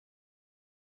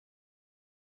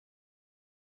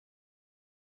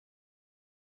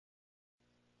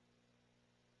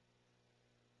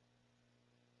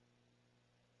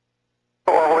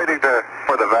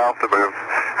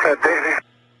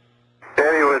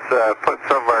Danny was putting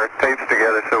some of our tapes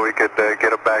together so we could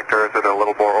get them back to Earth in a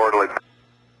little more orderly.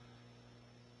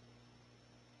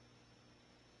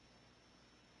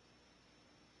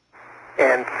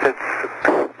 And since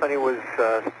Sunny was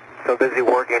so busy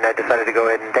working, I decided to go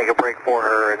ahead and take a break for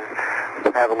her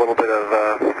and have a little bit of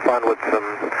fun with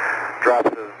some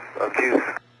drops of juice.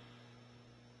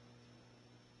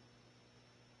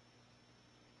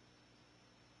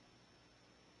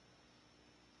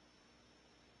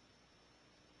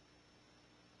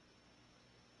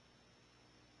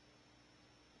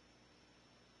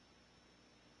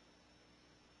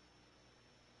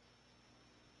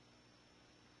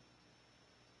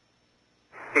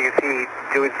 You can see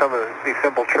doing some of these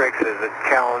simple tricks is a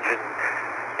challenge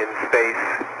in space,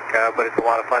 but it's a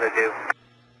lot of fun to do.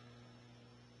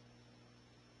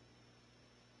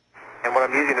 And what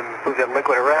I'm using to move that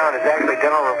liquid around is actually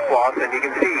dental floss, and you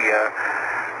can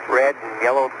see red and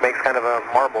yellow makes kind of a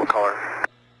marble color.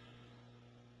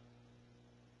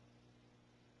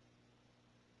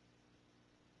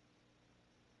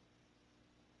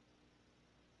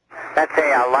 That's a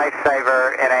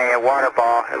lifesaver in a water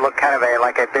ball. It looked kind of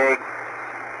like a big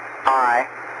eye.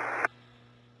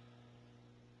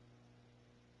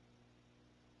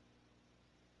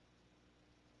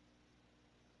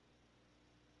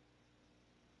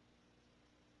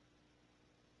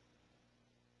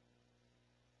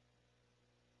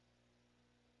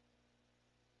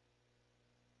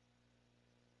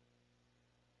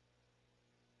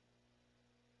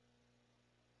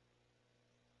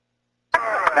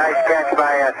 Nice catch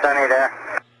by Sunny.